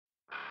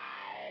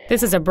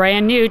This is a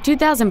brand new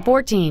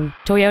 2014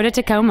 Toyota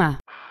Tacoma.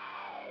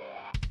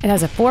 It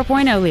has a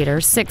 4.0-liter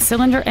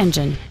 6-cylinder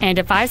engine and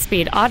a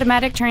 5-speed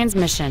automatic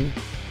transmission.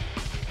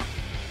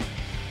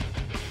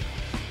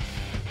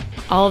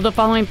 All of the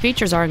following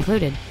features are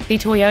included: the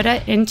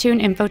Toyota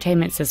InTune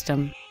infotainment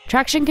system,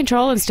 traction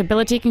control and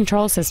stability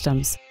control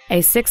systems, a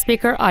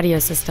 6-speaker audio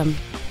system,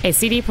 a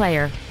CD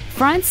player,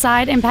 front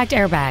side impact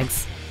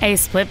airbags, a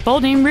split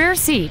folding rear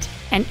seat,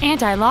 an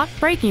anti-lock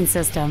braking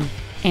system,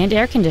 and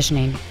air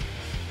conditioning.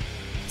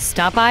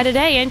 Stop by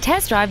today and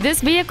test drive this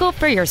vehicle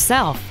for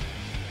yourself.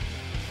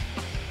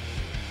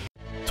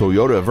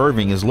 Toyota of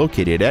Irving is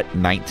located at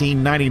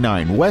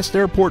 1999 West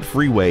Airport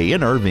Freeway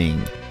in Irving.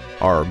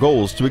 Our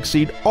goal is to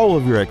exceed all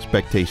of your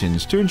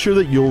expectations to ensure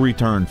that you'll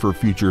return for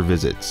future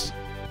visits.